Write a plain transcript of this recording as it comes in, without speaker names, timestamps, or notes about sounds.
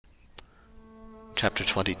Chapter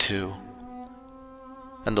 22.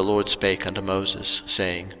 And the Lord spake unto Moses,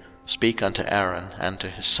 saying, Speak unto Aaron and to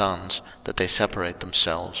his sons, that they separate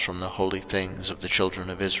themselves from the holy things of the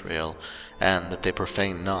children of Israel, and that they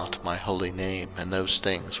profane not my holy name in those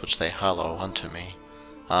things which they hallow unto me.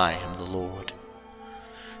 I am the Lord.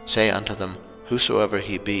 Say unto them, Whosoever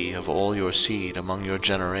he be of all your seed among your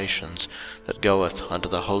generations, that goeth unto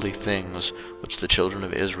the holy things which the children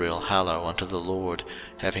of Israel hallow unto the Lord,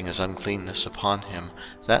 having his uncleanness upon him,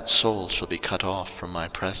 that soul shall be cut off from my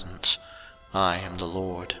presence. I am the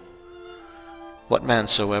Lord. What man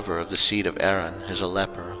soever of the seed of Aaron is a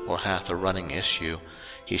leper, or hath a running issue,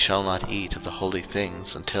 he shall not eat of the holy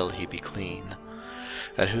things until he be clean.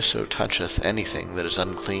 And whoso toucheth anything that is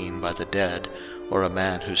unclean by the dead, or a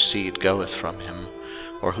man whose seed goeth from him,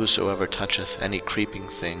 or whosoever toucheth any creeping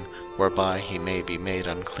thing whereby he may be made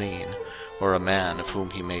unclean, or a man of whom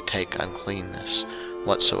he may take uncleanness,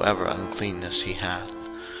 whatsoever uncleanness he hath,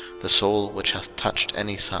 the soul which hath touched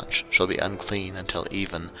any such shall be unclean until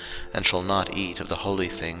even, and shall not eat of the holy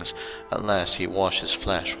things, unless he wash his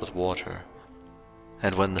flesh with water.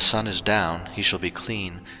 And when the sun is down, he shall be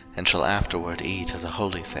clean, and shall afterward eat of the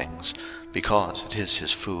holy things, because it is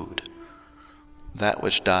his food. That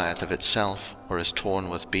which dieth of itself, or is torn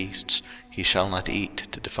with beasts, he shall not eat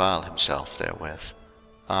to defile himself therewith.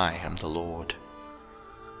 I am the Lord.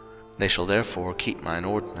 They shall therefore keep mine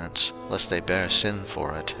ordinance, lest they bear sin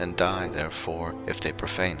for it, and die therefore, if they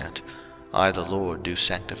profane it. I the Lord do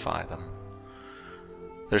sanctify them.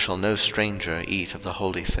 There shall no stranger eat of the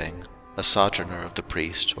holy thing. A sojourner of the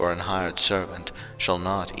priest, or an hired servant, shall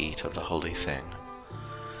not eat of the holy thing.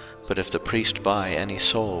 But if the priest buy any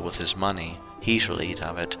soul with his money, he shall eat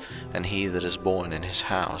of it, and he that is born in his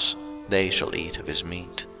house, they shall eat of his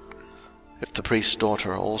meat. If the priest's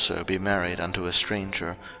daughter also be married unto a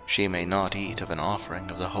stranger, she may not eat of an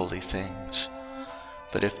offering of the holy things.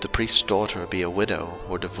 But if the priest's daughter be a widow,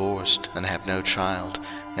 or divorced, and have no child,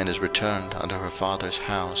 and is returned unto her father's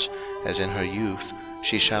house, as in her youth,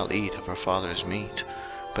 she shall eat of her father's meat,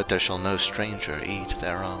 but there shall no stranger eat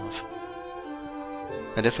thereof.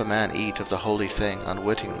 And if a man eat of the holy thing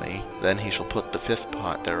unwittingly, then he shall put the fifth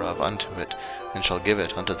part thereof unto it, and shall give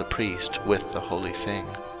it unto the priest with the holy thing.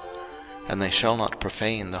 And they shall not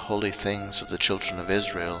profane the holy things of the children of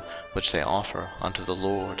Israel, which they offer unto the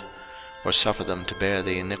Lord, or suffer them to bear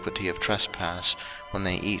the iniquity of trespass, when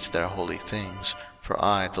they eat their holy things, for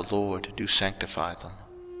I the Lord do sanctify them.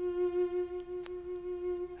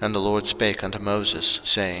 And the Lord spake unto Moses,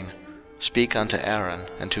 saying, Speak unto Aaron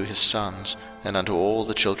and to his sons, and unto all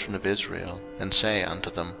the children of Israel, and say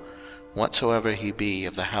unto them, Whatsoever he be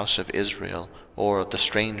of the house of Israel, or of the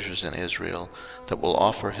strangers in Israel, that will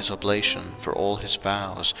offer his oblation for all his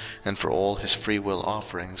vows, and for all his freewill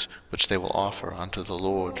offerings, which they will offer unto the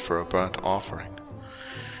Lord for a burnt offering,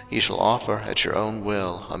 ye shall offer at your own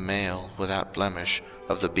will a male without blemish,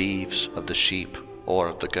 of the beeves, of the sheep, or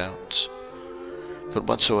of the goats. But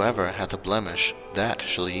whatsoever hath a blemish, that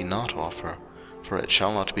shall ye not offer, for it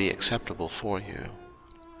shall not be acceptable for you.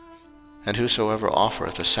 And whosoever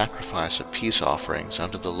offereth a sacrifice of peace offerings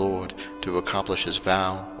unto the Lord, to accomplish his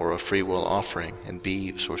vow, or a freewill offering in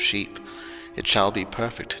beeves or sheep, it shall be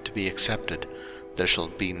perfect to be accepted, there shall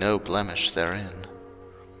be no blemish therein.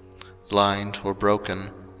 Blind, or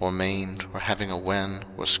broken, or maimed, or having a wen,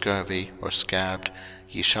 or scurvy, or scabbed,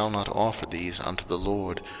 ye shall not offer these unto the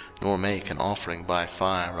Lord, nor make an offering by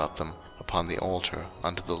fire of them upon the altar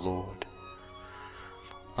unto the Lord.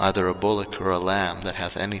 Either a bullock or a lamb that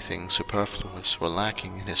hath anything superfluous or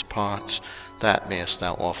lacking in his parts, that mayest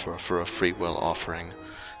thou offer for a freewill offering,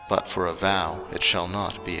 but for a vow it shall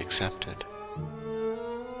not be accepted.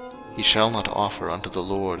 Ye shall not offer unto the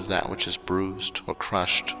Lord that which is bruised, or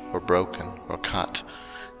crushed, or broken, or cut,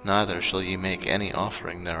 neither shall ye make any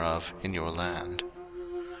offering thereof in your land.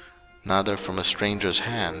 Neither from a stranger's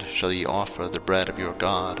hand shall ye offer the bread of your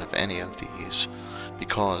God of any of these,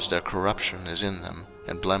 because their corruption is in them,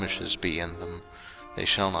 and blemishes be in them, they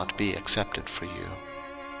shall not be accepted for you.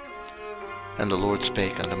 And the Lord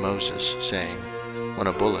spake unto Moses, saying, When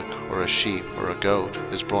a bullock, or a sheep, or a goat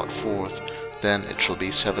is brought forth, then it shall be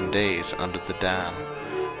 7 days under the dam,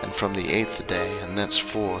 and from the 8th day and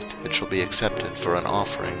thenceforth it shall be accepted for an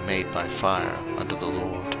offering made by fire unto the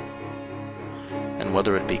Lord. And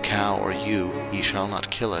whether it be cow or ewe, ye shall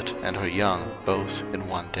not kill it and her young both in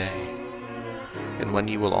 1 day. And when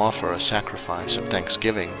ye will offer a sacrifice of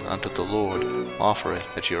thanksgiving unto the Lord, offer it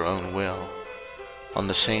at your own will. On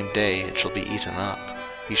the same day it shall be eaten up,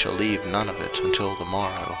 ye shall leave none of it until the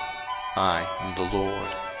morrow. I am the Lord.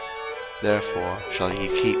 Therefore shall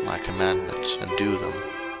ye keep my commandments and do them.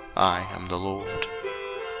 I am the Lord.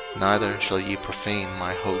 Neither shall ye profane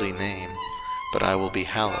my holy name, but I will be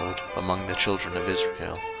hallowed among the children of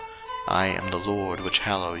Israel. I am the Lord which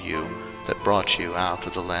hallow you, that brought you out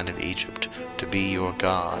of the land of Egypt, to be your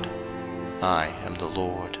God. I am the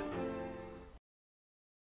Lord.